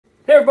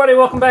Hey everybody,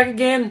 welcome back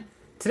again.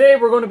 Today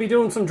we're going to be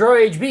doing some dry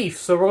aged beef.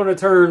 So we're going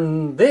to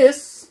turn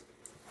this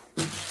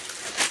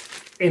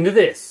into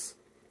this.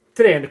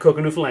 Today on the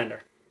Cookin'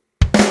 Newfoundlander.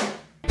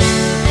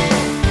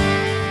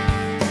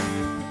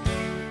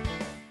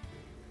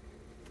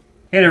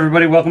 Hey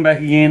everybody, welcome back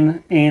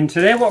again. And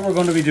today what we're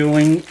going to be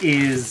doing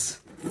is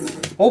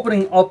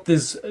opening up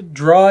this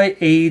dry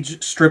age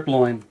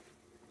striploin.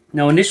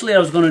 Now initially I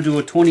was going to do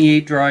a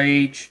 28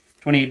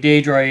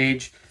 day dry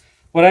age.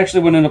 What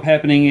actually would end up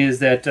happening is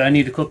that I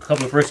need to cook a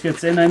couple of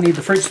briskets and I need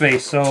the fridge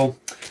space. So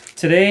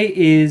today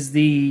is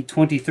the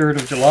 23rd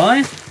of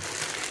July.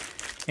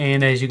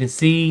 And as you can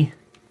see,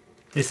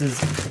 this is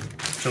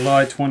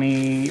July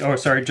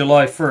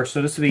 1st.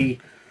 So this will be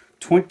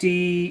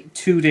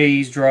 22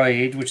 days dry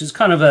age, which is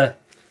kind of a,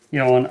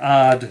 an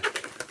odd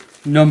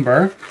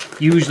number.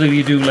 Usually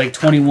we do like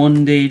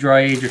 21 day dry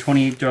age or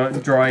 28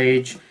 dry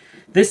age.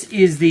 This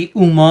is the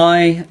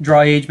Umai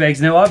Dry Age bags.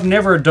 Now I've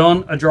never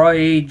done a dry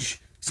age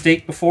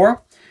steak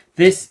before.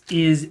 This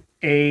is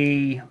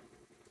a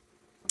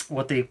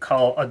what they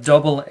call a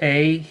double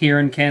A here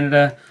in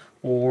Canada,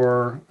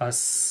 or a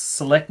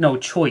select no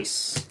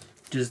choice,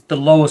 which is the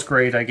lowest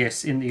grade, I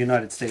guess, in the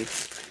United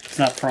States. It's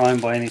not prime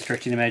by any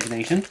stretch of the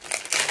imagination.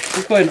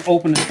 Let's go ahead and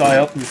open this guy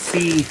up and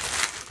see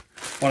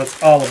what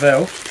it's all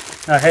about.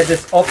 I had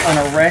this up on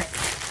a rack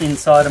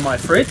inside of my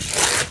fridge.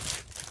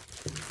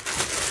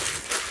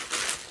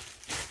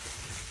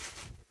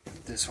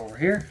 Put this over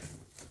here.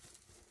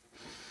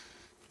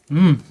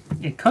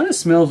 It kind of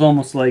smells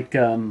almost like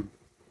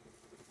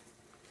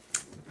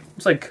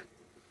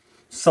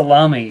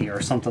salami or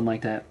something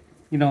like that.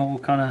 Kind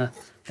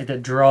of like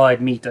that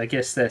dried meat. I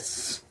guess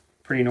that's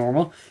pretty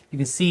normal. You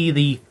can see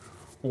the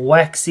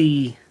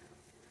waxy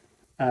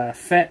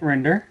fat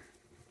render.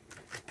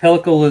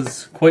 Pellicle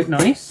is quite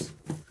nice.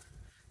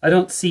 I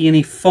don't see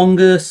any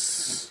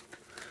fungus,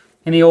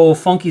 any old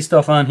funky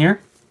stuff on here.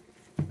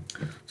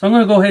 So I'm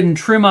going to go ahead and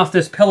trim off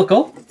this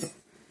pellicle,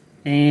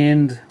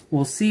 and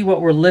we'll see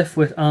what we're left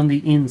with on the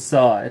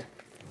inside.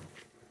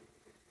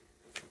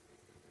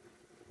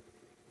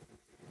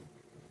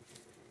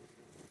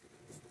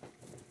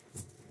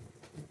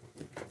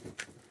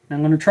 Now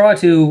I'm going to try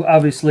to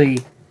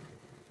obviously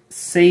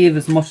save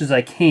as much as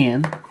I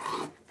can,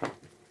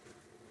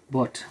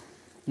 but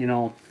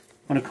when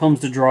it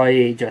comes to dry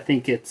age, I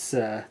think it's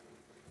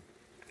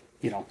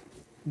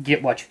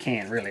get what you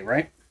can, really,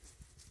 right?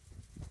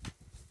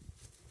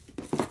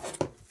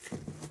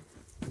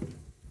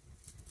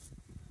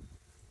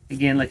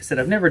 Again, like I said,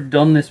 I've never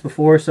done this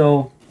before,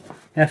 so you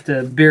have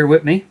to bear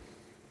with me.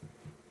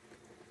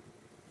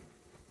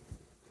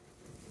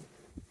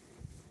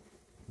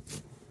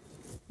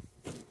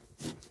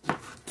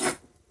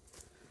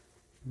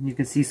 You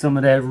can see some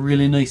of that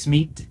really nice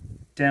meat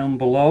down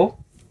below.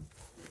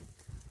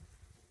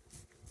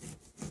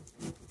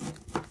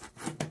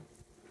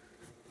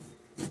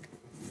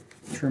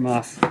 Trim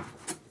off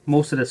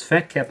most of this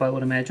fat cap, I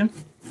would imagine.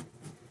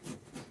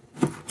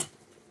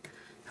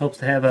 Helps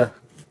to have a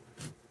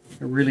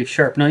really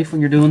sharp knife when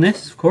you're doing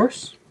this, of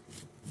course.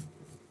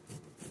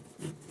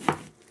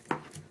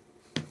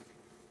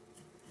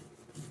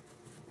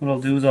 What I'll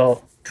do is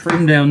I'll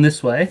trim down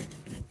this way,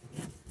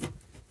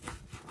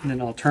 and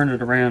then I'll turn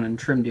it around and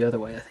trim the other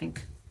way, I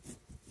think.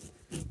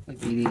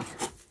 Might be the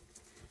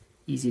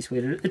easiest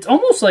way to do it. It's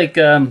almost like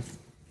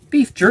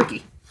beef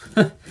jerky.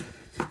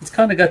 It's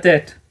kind of got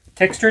that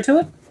texture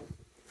to it.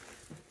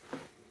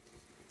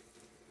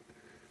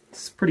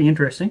 It's pretty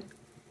interesting.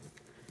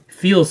 It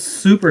feels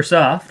super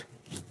soft.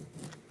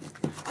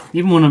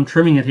 Even when I'm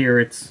trimming it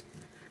here, it's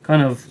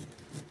kind of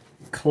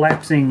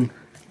collapsing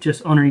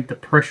just underneath the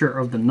pressure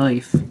of the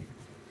knife.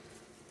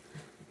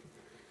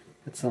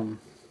 Got some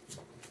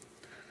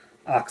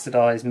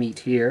oxidized meat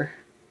here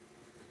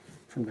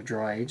from the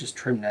dry age. Just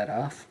trim that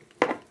off.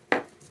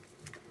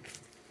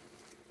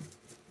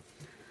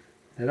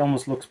 That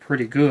almost looks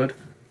pretty good.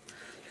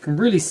 You can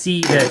really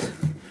see that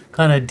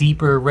kind of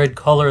deeper red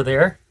color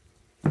there.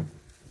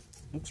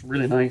 Looks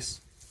really nice.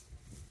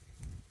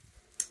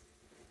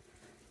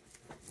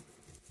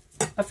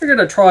 I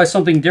figured I'd try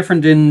something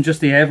different than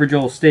just the average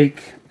old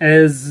steak.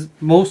 As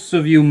most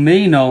of you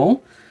may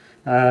know,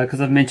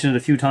 because I've mentioned it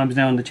a few times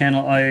now on the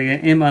channel, I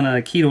am on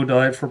a keto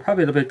diet for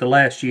probably about the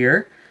last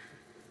year.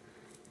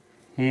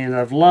 And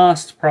I've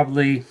lost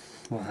probably,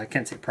 well, I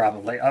can't say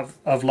probably,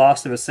 I've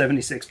lost about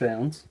 76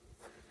 pounds.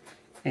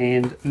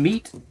 And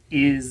meat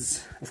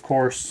is, of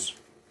course,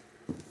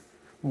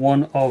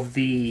 one of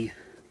the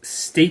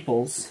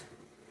staples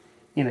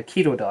in a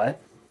keto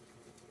diet.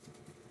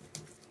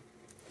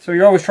 So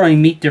you're always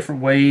trying meat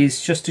different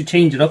ways just to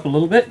change it up a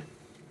little bit.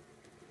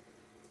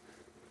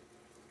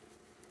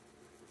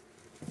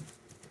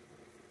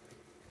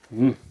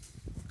 It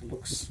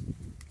looks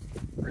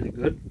really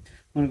good.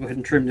 I'm going to go ahead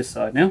and trim this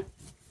side now.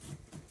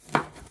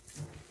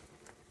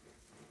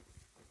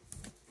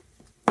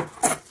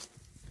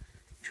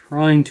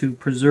 Trying to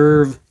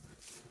preserve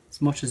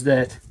as much as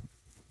that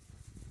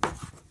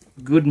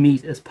good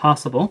meat as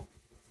possible.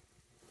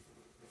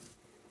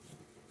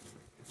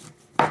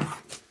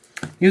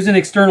 Use an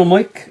external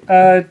mic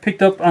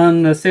picked up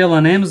on sale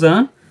on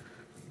Amazon.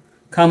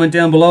 Comment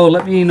down below.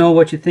 Let me know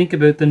what you think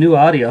about the new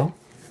audio.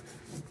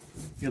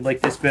 If you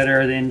like this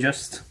better than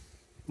just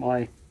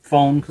my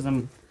phone, because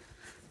I'm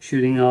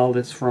shooting all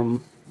this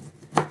from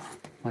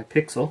my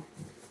Pixel.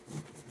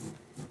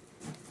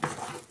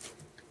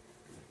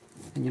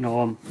 And you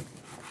know, I'm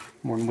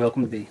more than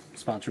welcome to be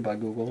sponsored by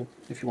Google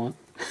if you want.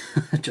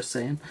 Just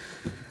saying.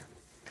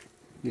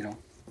 You know,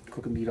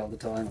 cook and eat all the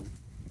time.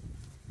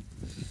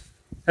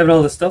 Having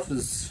all this stuff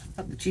is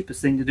not the cheapest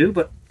thing to do,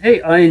 but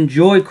hey, I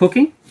enjoy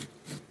cooking.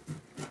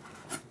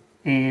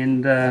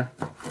 And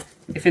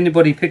if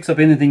anybody picks up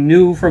anything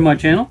new from my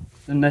channel,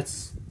 then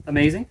that's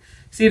amazing.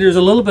 See, there's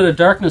a little bit of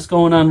darkness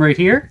going on right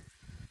here.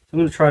 So I'm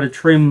going to try to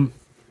trim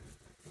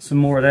some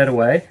more of that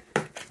away.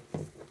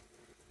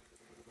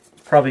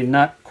 Probably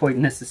not quite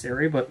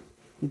necessary, but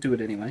I'll do it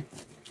anyway.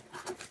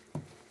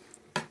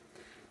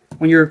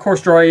 When you're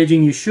coarse dry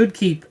aging, you should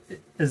keep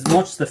as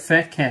much the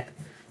fat cap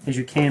as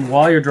you can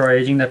while you're dry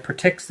aging. That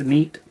protects the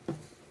meat.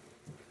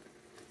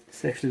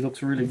 This actually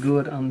looks really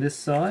good on this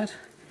side.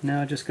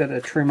 Now I just got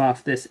to trim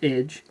off this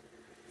edge.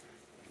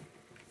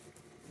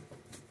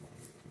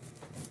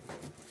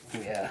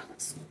 Yeah,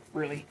 it's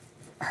really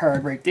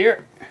hard right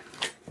there.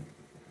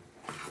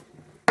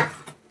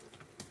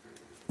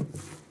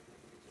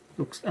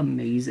 Looks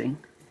amazing.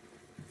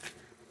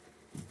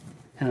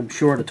 And I'm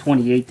sure the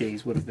 28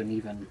 days would have been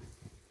even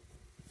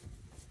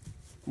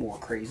more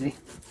crazy.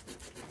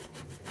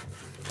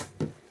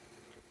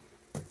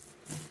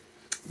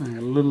 A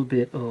little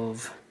bit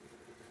of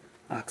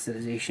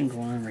oxidation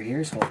going on right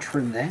here, so I'll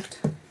trim that.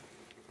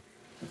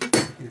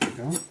 There we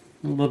go.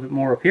 A little bit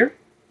more up here.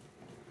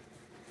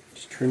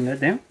 Just trim that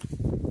down.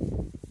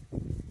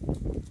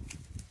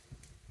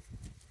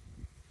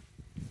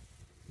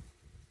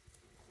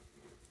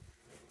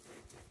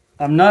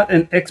 I'm not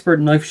an expert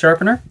knife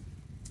sharpener.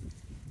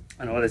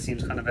 I know that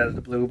seems kind of out of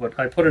the blue, but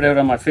I put it out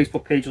on my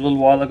Facebook page a little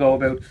while ago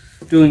about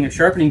doing a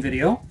sharpening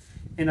video,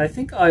 and I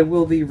think I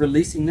will be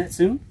releasing that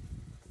soon.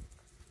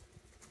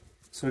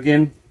 So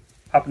again,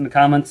 pop in the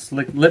comments,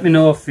 let me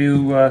know if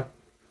you are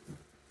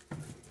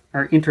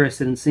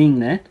interested in seeing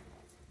that.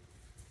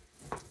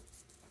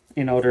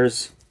 You know,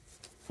 there's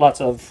lots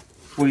of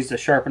ways to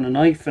sharpen a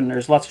knife, and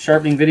there's lots of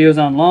sharpening videos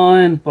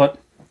online, but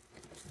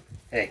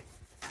hey,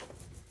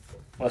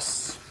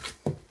 what's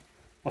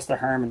the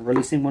harm in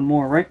releasing one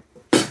more, right?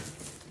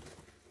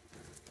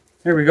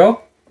 There we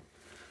go.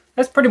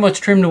 That's pretty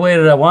much trimmed the way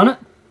that I want it.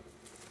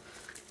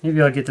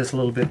 Maybe I'll get this a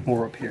little bit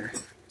more up here.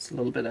 It's a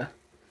little bit of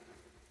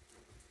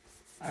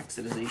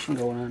oxidation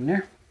going on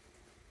there.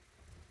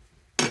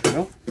 There we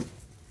go.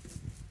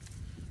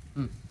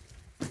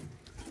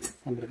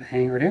 A little bit of a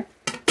hanger there.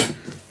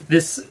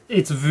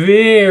 It's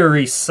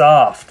very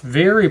soft,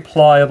 very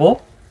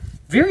pliable,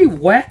 very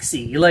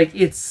waxy. Like,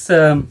 it's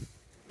hard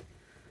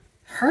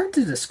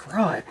to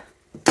describe.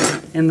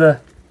 And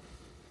the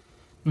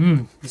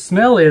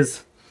smell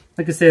is,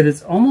 like I said,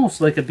 it's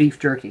almost like a beef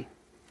jerky.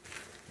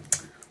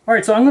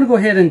 Alright, so I'm going to go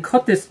ahead and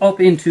cut this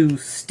up into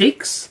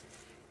steaks.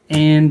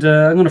 And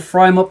I'm going to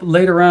fry them up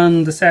later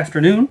on this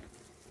afternoon.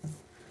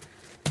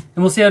 And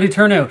we'll see how they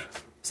turn out.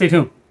 Stay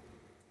tuned.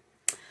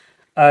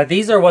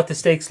 These are what the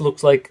steaks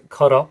looks like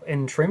cut up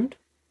and trimmed.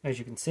 As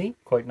you can see,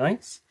 quite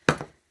nice.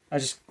 I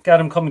just got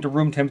them coming to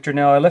room temperature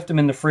now. I left them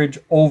in the fridge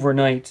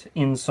overnight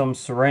in some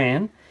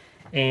saran.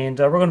 And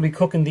we're going to be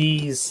cooking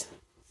these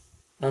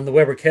on the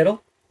Weber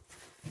Kettle.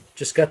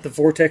 Just got the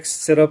Vortex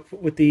set up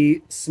with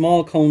the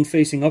small cone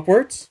facing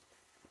upwards.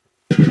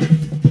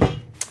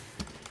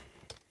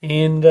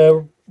 And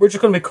we're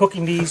just going to be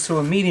cooking these to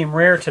a medium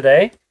rare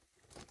today.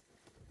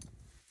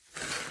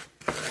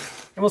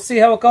 And we'll see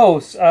how it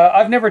goes.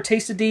 I've never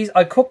tasted these.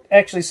 I cooked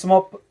actually some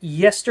up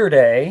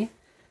yesterday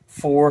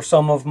for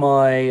some of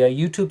my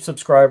YouTube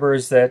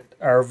subscribers that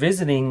are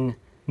visiting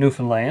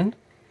Newfoundland.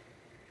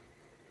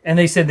 And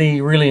they said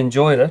they really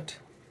enjoyed it.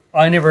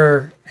 I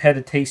never had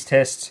a taste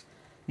test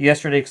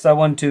yesterday because I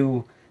wanted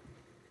to,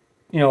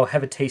 you know,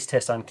 have a taste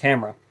test on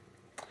camera.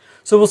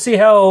 So we'll see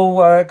how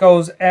it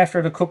goes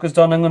after the cook is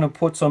done. I'm going to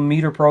put some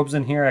meter probes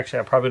in here. Actually,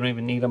 I probably don't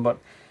even need them, but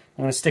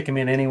I'm going to stick them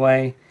in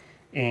anyway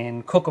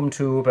and cook them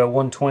to about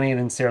 120 and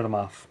then sear them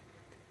off.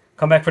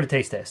 Come back for the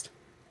taste test.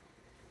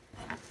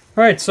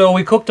 Alright, so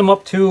we cooked them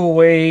up to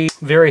a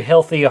very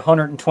healthy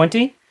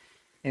 120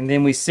 and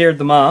then we seared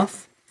them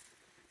off.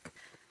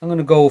 I'm going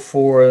to go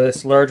for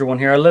this larger one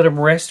here. I let them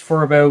rest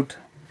for about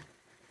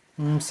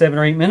 7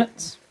 or 8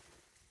 minutes.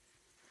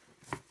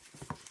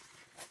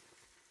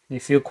 They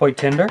feel quite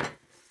tender.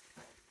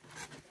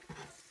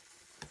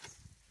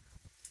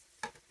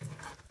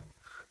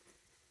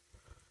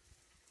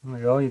 There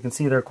we go. You can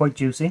see they're quite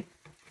juicy.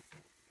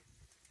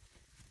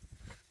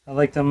 I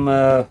like them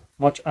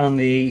much on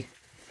the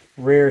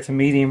rare to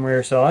medium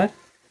rare side.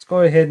 Let's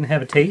go ahead and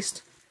have a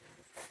taste.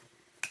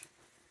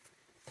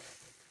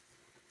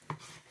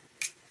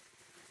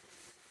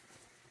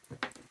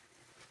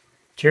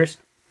 Cheers.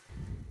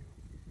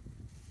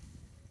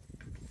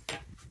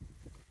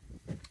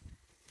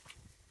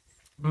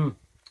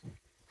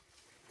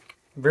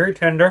 Very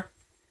tender.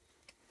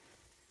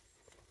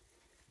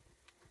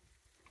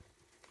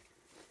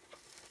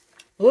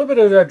 A little bit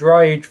of that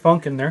dry age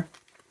funk in there.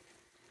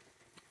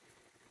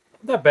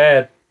 Not that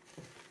bad.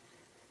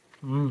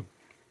 I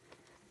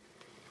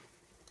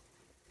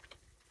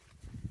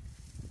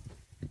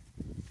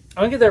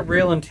don't get that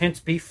real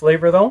intense beef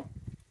flavor though.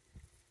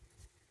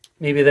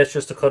 Maybe that's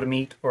just a cut of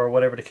meat or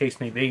whatever the case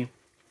may be.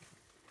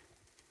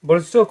 But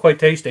it's still quite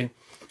tasty.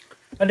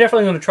 I'm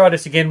definitely going to try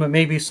this again with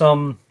maybe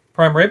some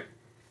prime rib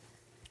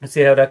and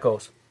see how that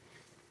goes.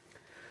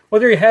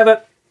 Well, there you have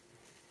it.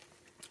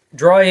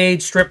 Dry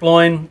aged strip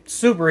loin.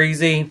 Super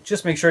easy.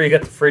 Just make sure you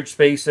got the fridge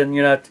space and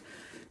you're not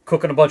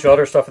cooking a bunch of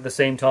other stuff at the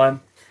same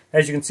time.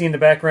 As you can see in the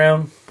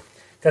background,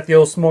 got the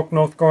old smoked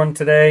nose going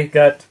today.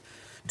 Got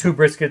 2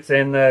 briskets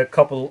and a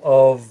couple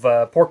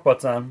of pork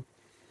butts on.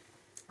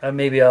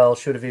 Maybe I'll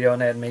shoot a video on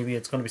that and maybe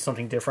it's going to be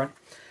something different.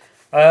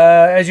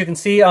 As you can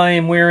see, I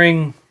am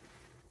wearing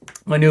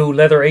my new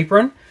leather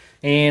apron.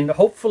 And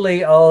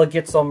hopefully I'll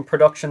get some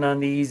production on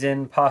these,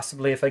 and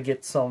possibly if I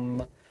get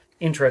some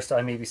interest,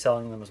 I may be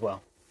selling them as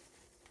well.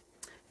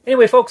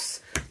 Anyway,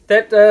 folks,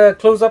 that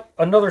closes up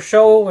another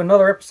show,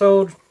 another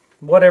episode,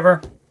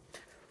 whatever.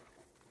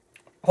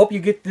 Hope you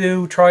get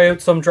to try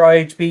out some dry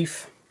aged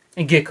beef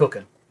and get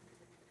cooking.